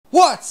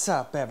What's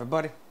up,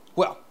 everybody?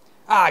 Well,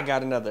 I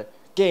got another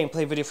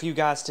gameplay video for you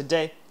guys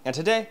today, and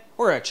today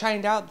we're gonna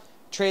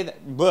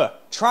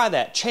try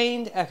that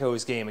Chained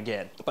Echoes game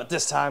again, but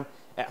this time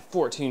at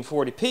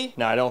 1440p.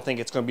 Now, I don't think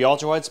it's gonna be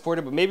ultra-wide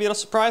supported, but maybe it'll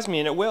surprise me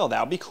and it will.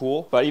 That'll be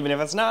cool. But even if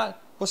it's not,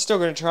 we're still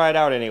gonna try it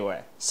out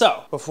anyway.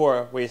 So,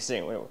 before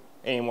wasting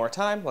any more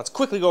time, let's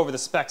quickly go over the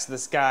specs of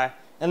this guy,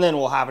 and then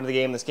we'll hop into the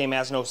game. This game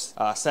has no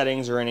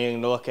settings or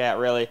anything to look at,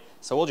 really,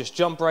 so we'll just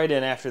jump right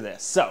in after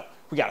this. So,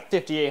 we got a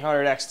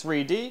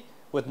 5800X3D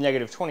with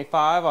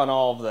 -25 on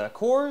all of the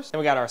cores. Then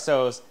we got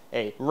ourselves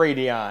a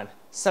Radeon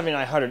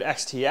 7900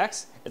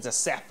 XTX. It's a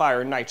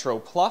Sapphire Nitro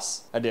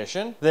Plus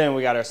edition. Then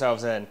we got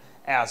ourselves an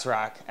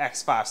AsRock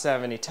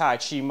X570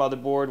 Taichi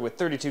motherboard with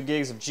 32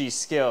 gigs of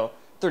G.Skill,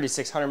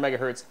 3600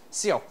 megahertz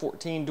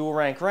CL14 dual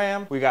rank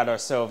RAM. We got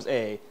ourselves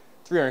a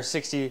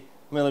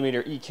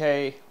 360mm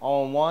EK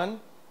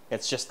all-in-one.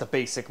 It's just the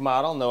basic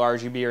model, no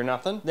RGB or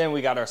nothing. Then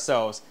we got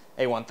ourselves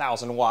a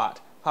 1000 watt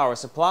power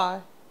supply.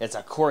 It's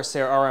a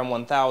Corsair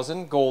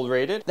RM1000 gold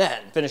rated.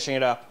 Then finishing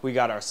it up, we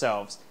got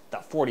ourselves the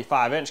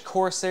 45-inch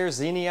Corsair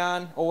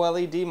XENEON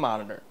OLED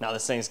monitor. Now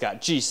this thing's got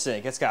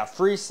G-Sync, it's got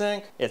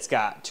FreeSync, it's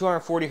got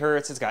 240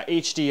 hertz, it's got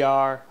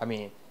HDR. I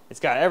mean, it's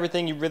got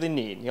everything you really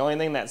need. The only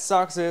thing that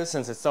sucks is,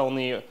 since it's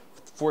only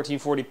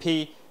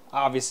 1440p,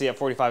 obviously at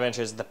 45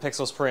 inches, the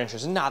pixels per inch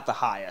is not the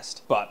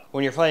highest. But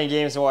when you're playing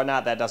games and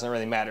whatnot, that doesn't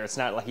really matter. It's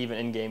not like even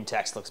in-game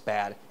text looks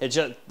bad.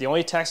 The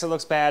only text that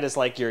looks bad is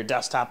like your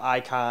desktop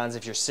icons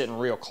if you're sitting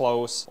real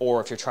close, or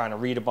if you're trying to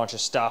read a bunch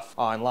of stuff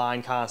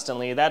online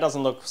constantly. That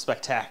doesn't look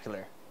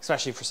spectacular,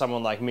 especially for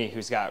someone like me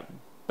who's got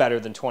better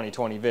than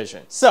 20/20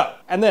 vision. So,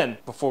 and then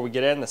before we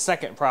get in, the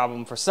second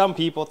problem for some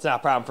people, it's not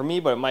a problem for me,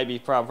 but it might be a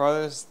problem for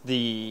others.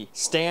 The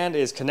stand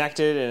is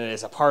connected and it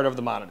is a part of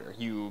the monitor.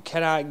 You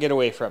cannot get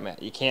away from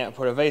it. You can't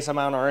put a vase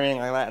mount or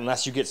anything like that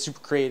unless you get super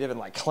creative and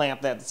like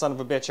clamp that son of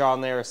a bitch on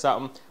there or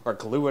something, or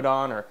glue it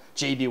on, or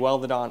JB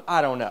weld it on.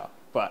 I don't know,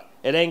 but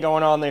it ain't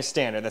going on there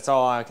standard. That's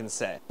all I can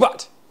say.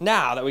 But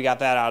now that we got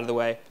that out of the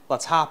way,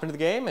 let's hop into the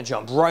game and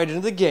jump right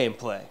into the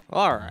gameplay.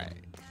 All right.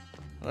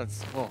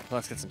 Let's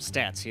get some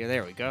stats here.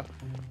 There we go.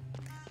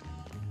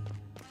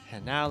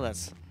 And now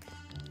let's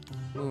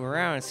move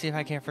around and see if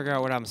I can't figure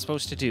out what I'm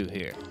supposed to do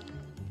here.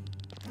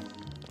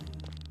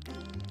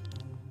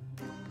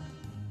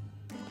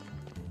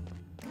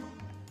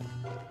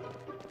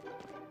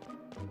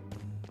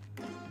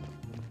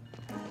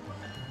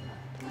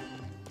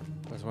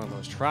 There's one of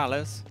those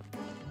trolleys.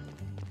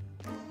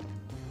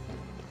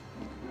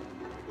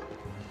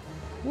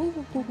 Woo,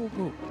 woo, woo, woo,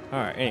 woo. All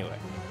right, anyway.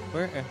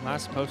 Where am I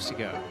supposed to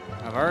go?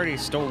 I've already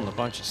stolen a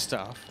bunch of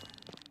stuff,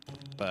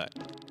 but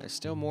there's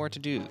still more to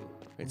do,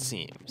 it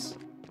seems.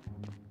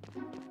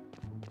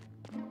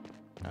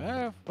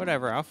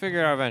 Whatever, I'll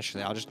figure it out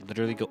eventually. I'll just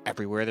literally go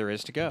everywhere there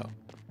is to go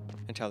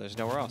until there's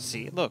nowhere else.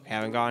 See, look,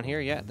 haven't gone here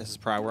yet. This is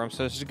probably where I'm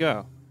supposed to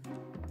go.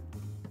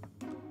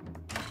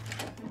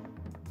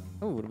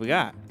 Oh, what do we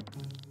got?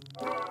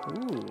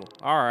 Ooh,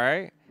 all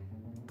right.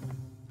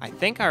 I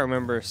think I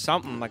remember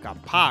something like a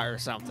pot or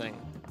something.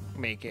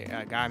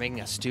 A guy making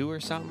a stew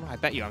or something? I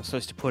bet you I'm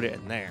supposed to put it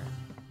in there.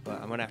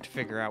 But I'm gonna have to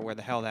figure out where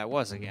the hell that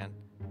was again.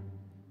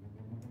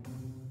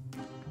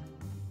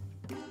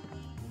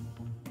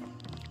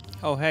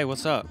 Oh, hey,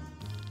 what's up?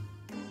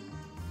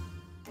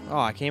 Oh,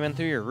 I came in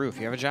through your roof.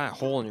 You have a giant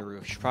hole in your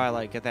roof. You should probably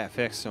like get that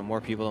fixed so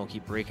more people don't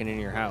keep breaking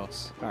into your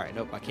house. Alright,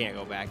 nope, I can't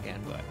go back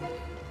in, but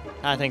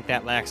I think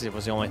that laxative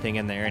was the only thing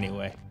in there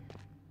anyway.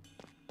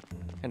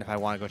 And if I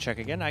want to go check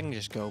again, I can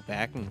just go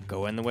back and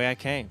go in the way I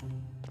came.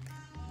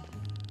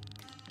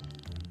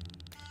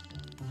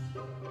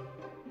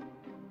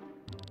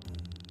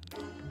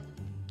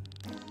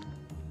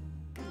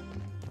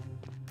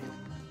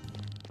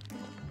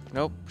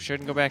 Nope,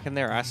 shouldn't go back in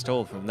there. I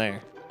stole from there.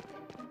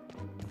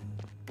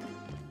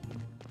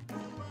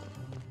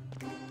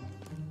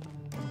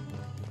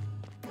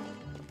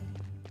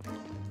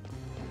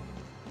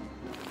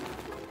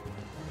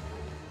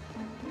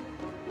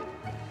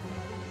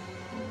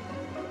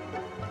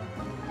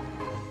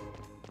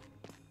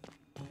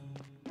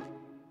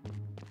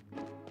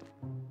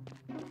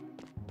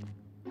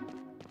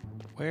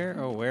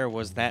 Where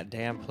was that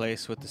damn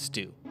place with the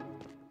stew?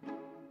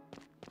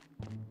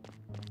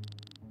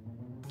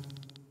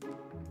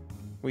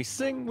 We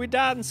sing, we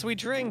dance, we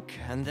drink,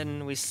 and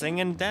then we sing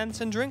and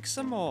dance and drink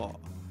some more.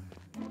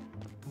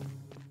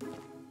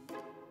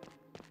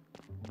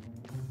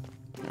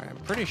 Alright, I'm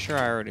pretty sure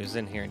I already was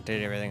in here and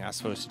did everything I was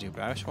supposed to do,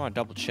 but I just want to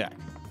double check.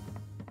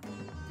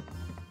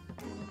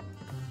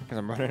 Because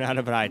I'm running out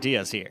of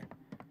ideas here.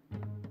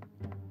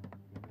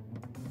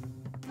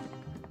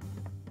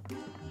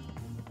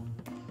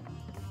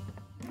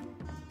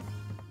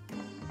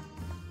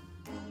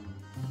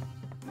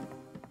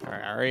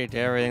 Alright, I already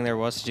did everything there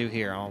was to do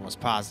here. I'm almost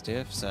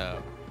positive,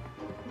 so...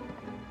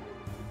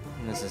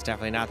 And this is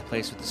definitely not the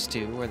place with the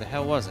stew. Where the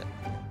hell was it?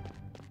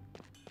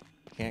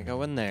 Can't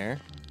go in there.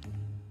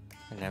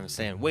 And I'm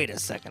saying, wait a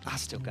second, I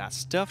still got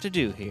stuff to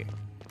do here.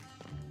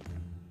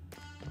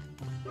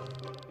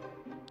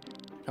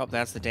 Oh,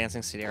 that's the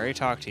dancing city. I already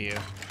talked to you.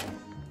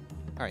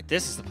 Alright,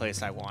 this is the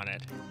place I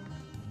wanted.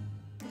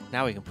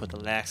 Now we can put the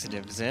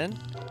laxatives in.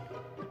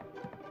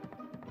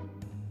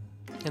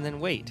 And then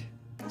wait.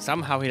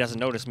 Somehow he doesn't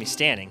notice me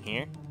standing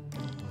here.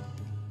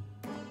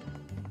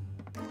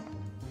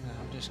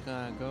 I'm just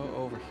gonna go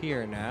over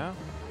here now.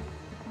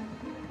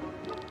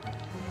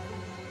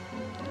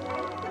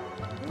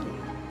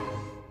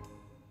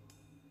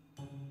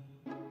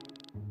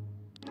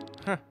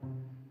 Huh.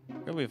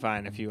 He'll be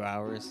fine in a few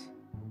hours.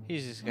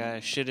 He's just gotta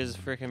shit his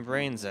frickin'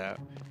 brains out.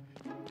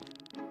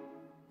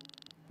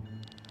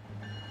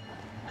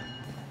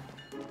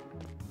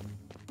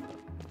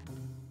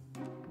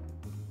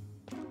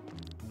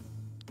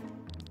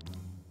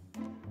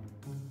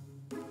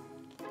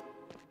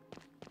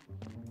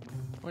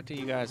 What do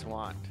you guys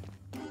want?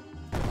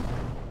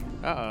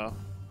 Uh-oh.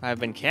 I've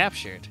been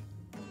captured.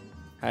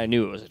 I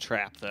knew it was a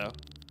trap, though.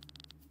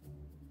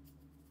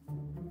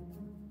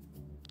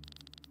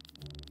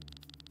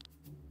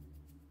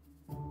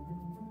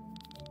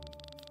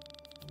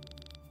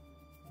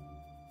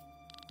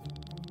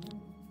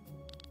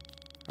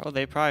 Oh,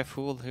 they probably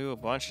fooled you a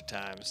bunch of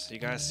times. You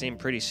guys seem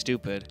pretty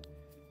stupid.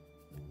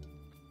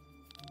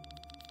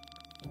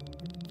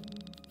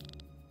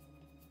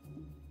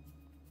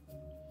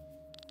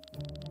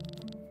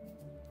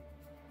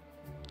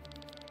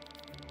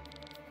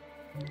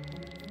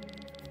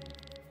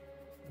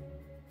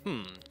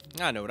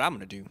 I know what I'm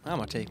gonna do. I'm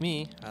gonna take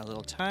me a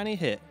little tiny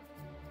hit.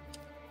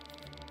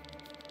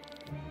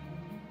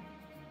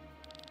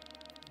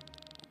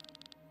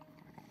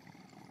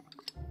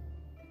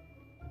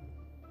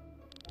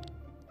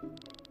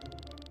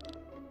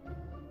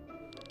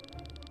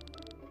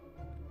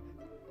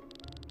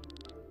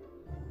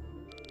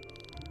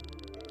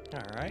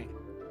 Alright.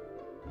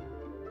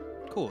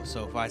 Cool,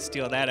 so if I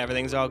steal that,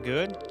 everything's all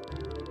good?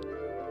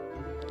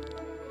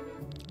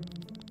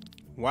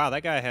 Wow,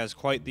 that guy has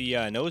quite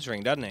the nose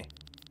ring, doesn't he?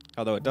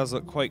 Although it does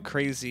look quite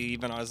crazy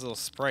even on his little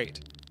sprite.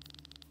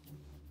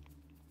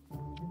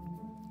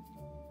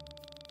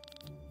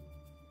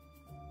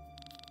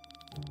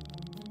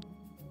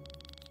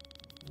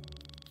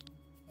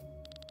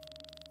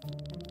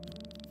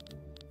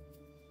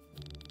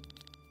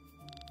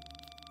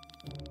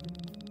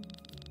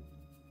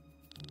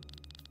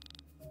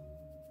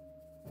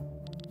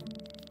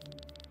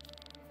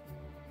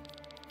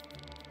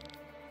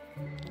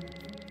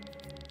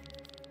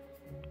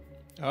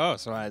 Oh,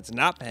 so it's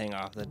not paying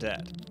off the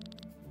debt.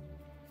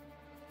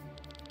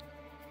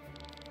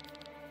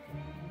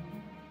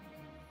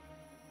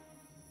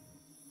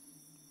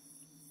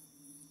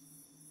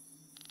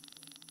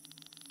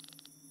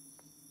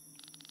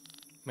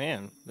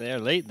 Man, they're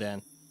late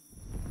then.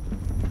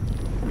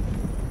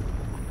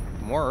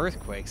 More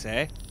earthquakes,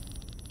 eh?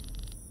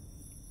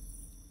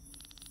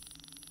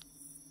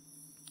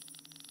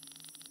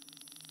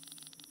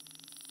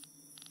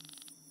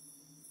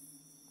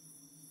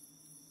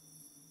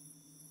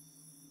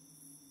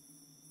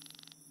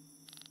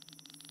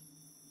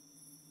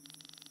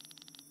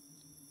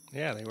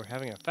 Yeah, they were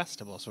having a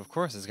festival, so of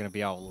course it's gonna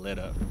be all lit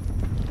up.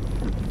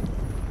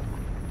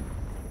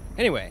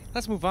 Anyway,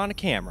 let's move on to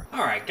camera.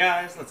 Alright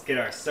guys, let's get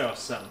ourselves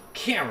some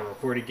camera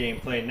recorded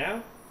gameplay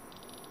now.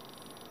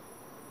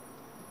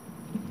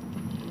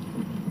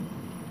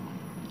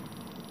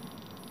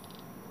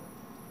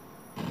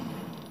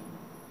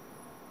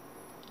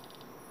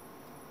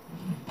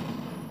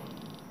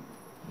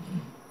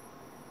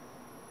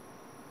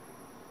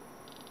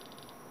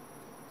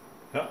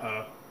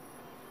 Uh-oh.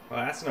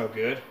 Well, that's no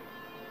good.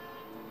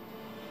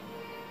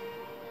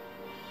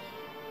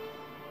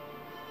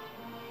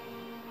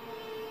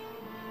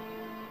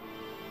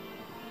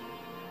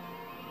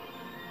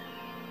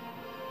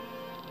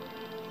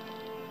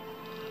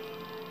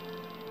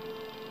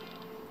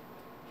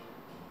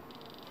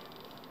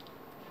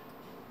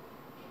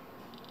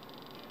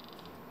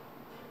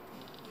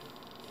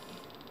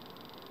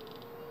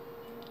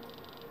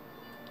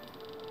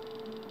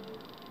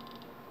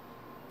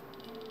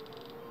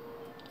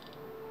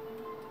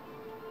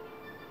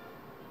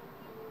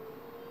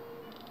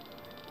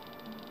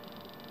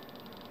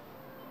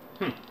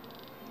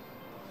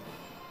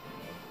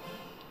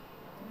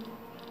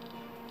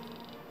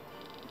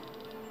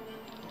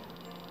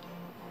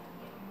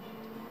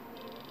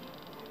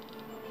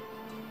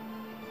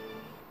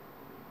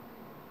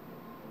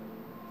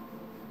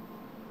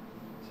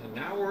 So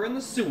now we're in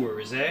the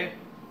sewers, eh?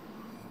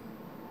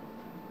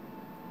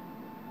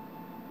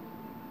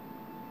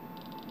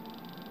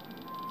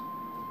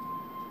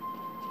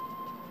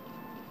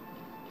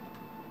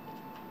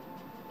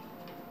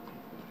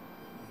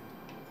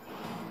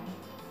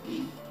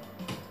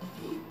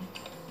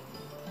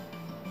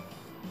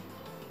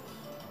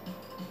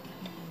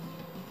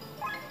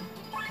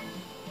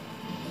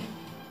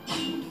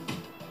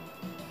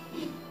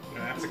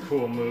 That's a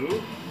cool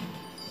move.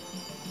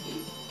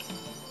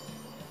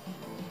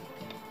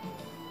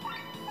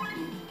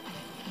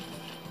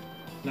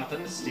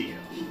 Nothing to steal.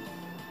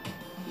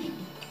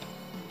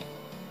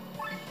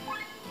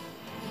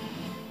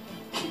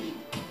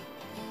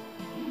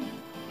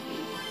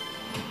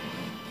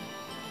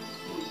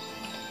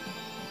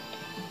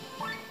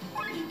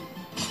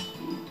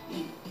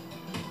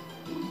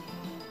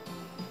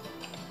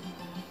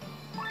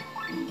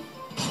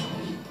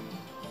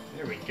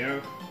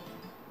 go.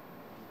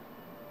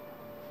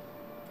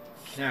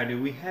 Now,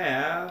 do we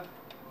have...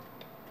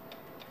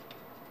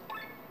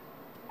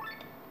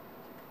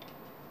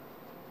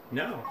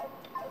 No.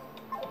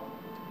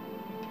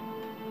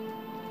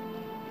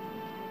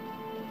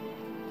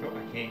 Oh,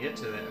 I can't get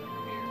to that from here.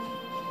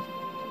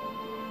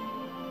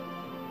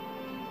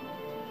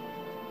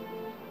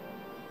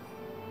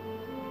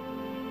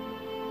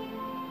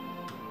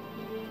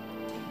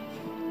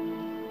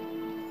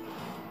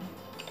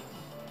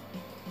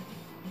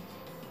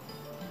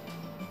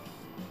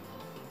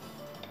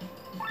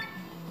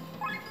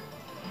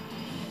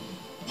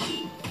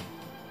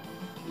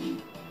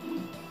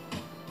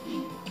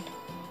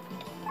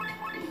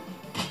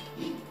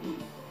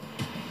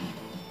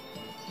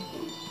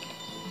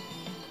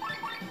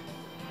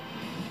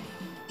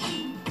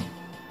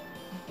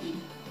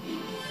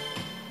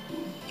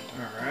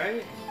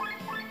 Alright.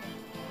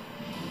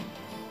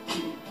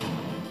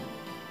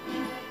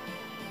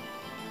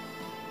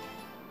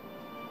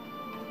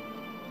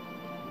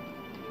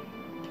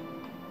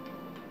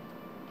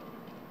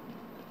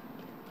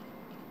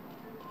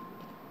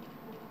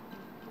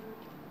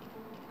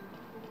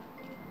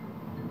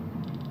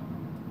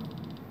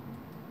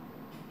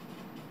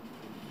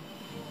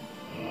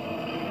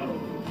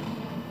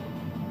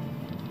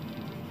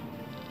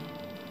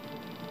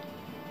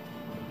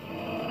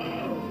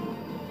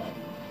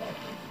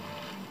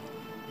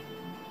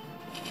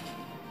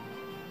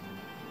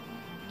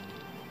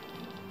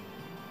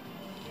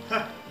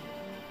 Huh.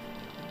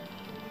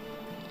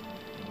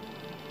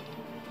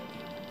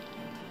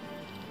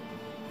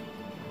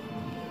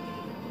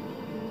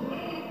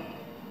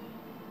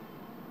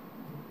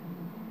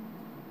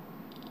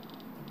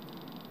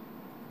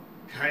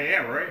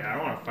 Yeah, right. I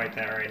don't want to fight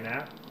that right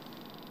now.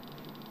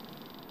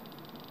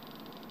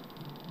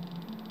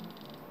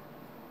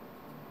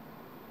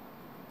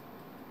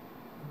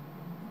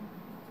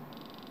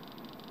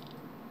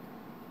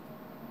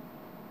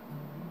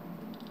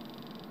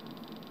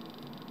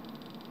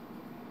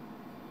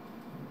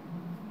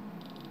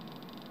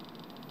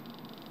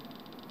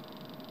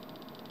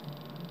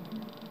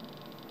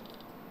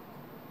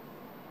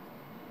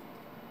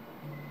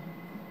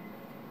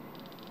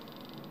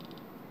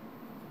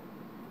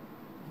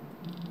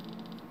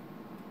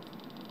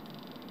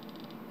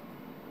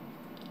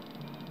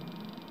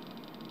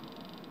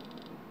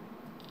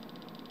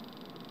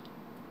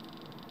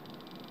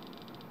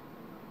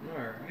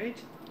 Alright.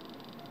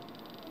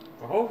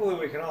 Well, hopefully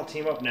we can all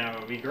team up now. It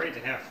would be great to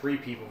have 3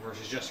 people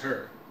versus just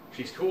her.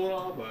 She's cool and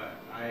all, but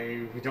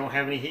we don't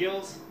have any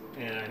heals.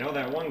 And I know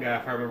that one guy,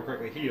 if I remember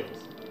correctly, heals.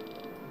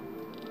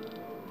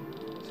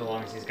 So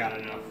long as he's got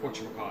enough,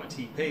 whatchamacallit,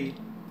 TP.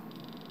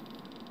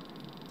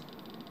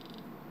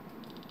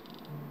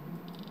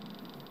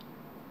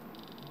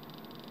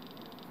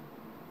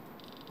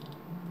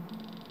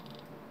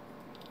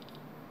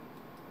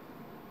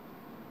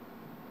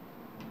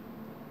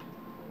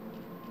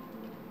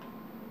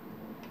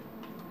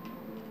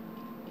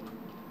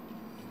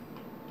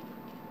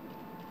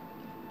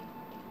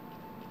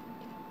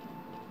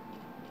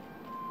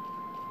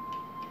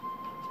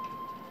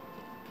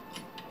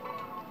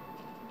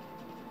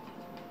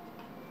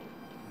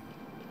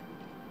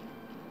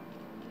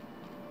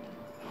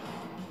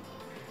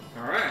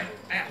 Alright,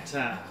 at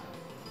time.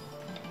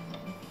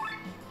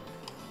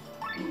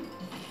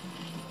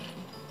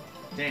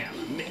 Damn,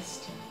 I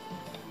missed.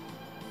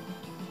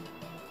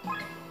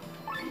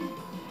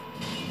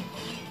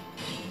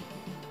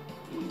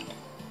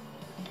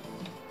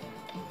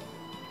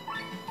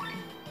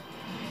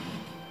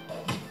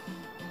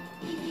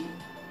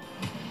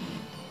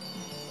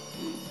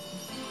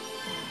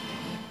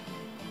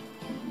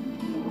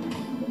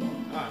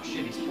 Oh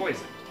shit, he's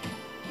poisoned.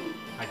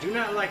 I do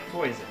not like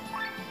poison.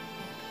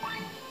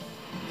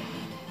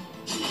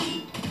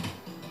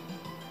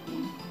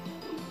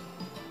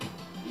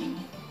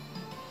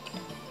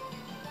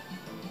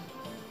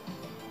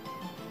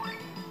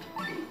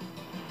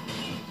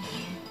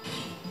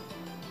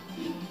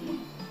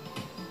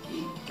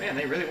 Man,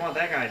 they really want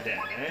that guy dead,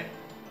 eh?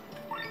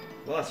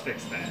 Well, let's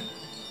fix that.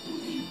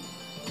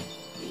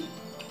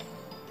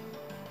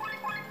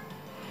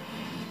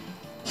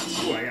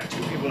 Ooh, I got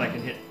 2 people that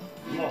can hit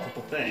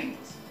multiple things.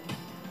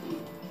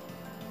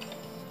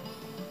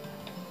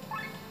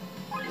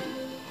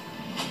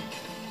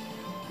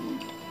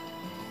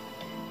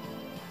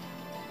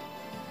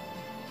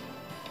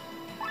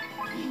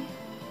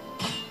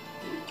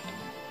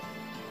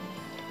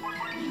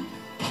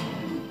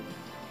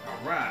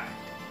 Alright.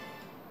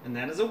 And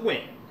that is a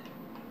win.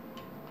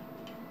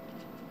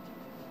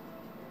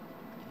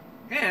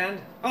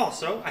 And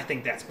also, I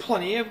think that's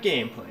plenty of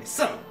gameplay.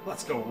 So,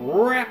 let's go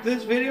wrap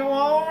this video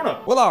on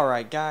up. Well,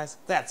 alright guys,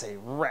 that's a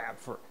wrap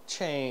for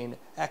Chain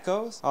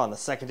Echoes on the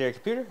secondary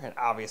computer, and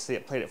obviously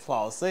it played it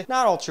flawlessly.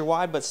 Not ultra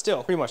wide, but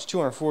still pretty much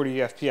 240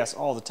 FPS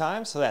all the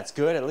time, so that's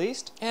good at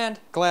least. And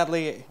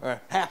gladly,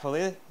 or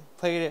happily,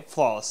 played it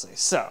flawlessly.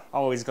 So,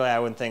 always glad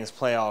when things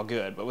play all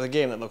good. But with a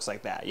game that looks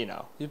like that, you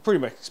know, you pretty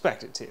much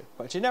expect it to.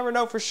 But you never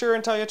know for sure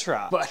until you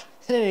try. But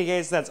in any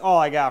case, that's all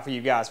I got for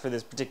you guys for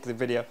this particular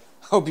video.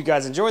 Hope you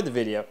guys enjoyed the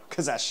video,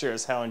 because I sure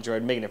as hell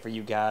enjoyed making it for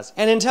you guys.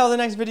 And until the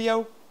next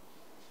video,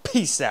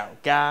 peace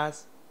out,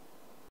 guys.